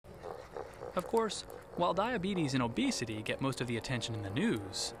Of course, while diabetes and obesity get most of the attention in the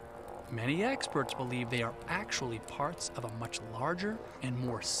news, many experts believe they are actually parts of a much larger and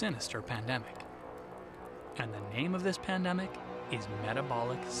more sinister pandemic. And the name of this pandemic is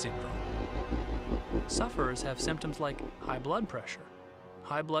metabolic syndrome. Sufferers have symptoms like high blood pressure,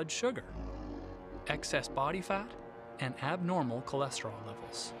 high blood sugar, excess body fat, and abnormal cholesterol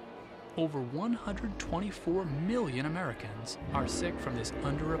levels. Over 124 million Americans are sick from this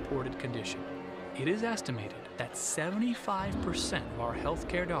underreported condition. It is estimated that 75% of our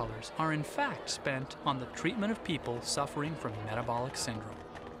healthcare dollars are in fact spent on the treatment of people suffering from metabolic syndrome.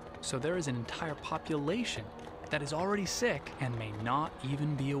 So there is an entire population that is already sick and may not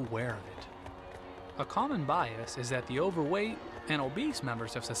even be aware of it. A common bias is that the overweight and obese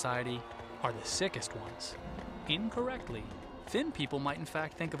members of society are the sickest ones. Incorrectly, thin people might in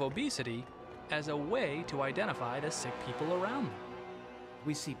fact think of obesity as a way to identify the sick people around them.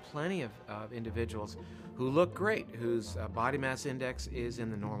 We see plenty of individuals who look great, whose body mass index is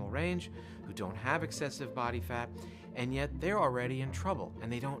in the normal range, who don't have excessive body fat, and yet they're already in trouble,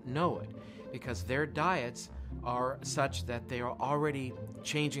 and they don't know it because their diets are such that they are already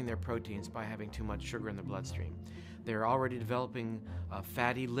changing their proteins by having too much sugar in the bloodstream. They're already developing a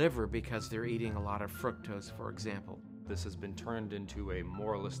fatty liver because they're eating a lot of fructose, for example. This has been turned into a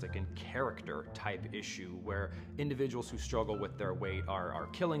moralistic and character type issue where individuals who struggle with their weight are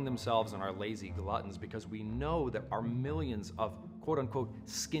killing themselves and are lazy gluttons, because we know that are millions of quote-unquote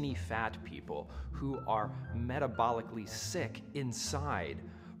skinny fat people who are metabolically sick inside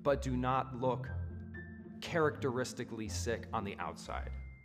but do not look characteristically sick on the outside.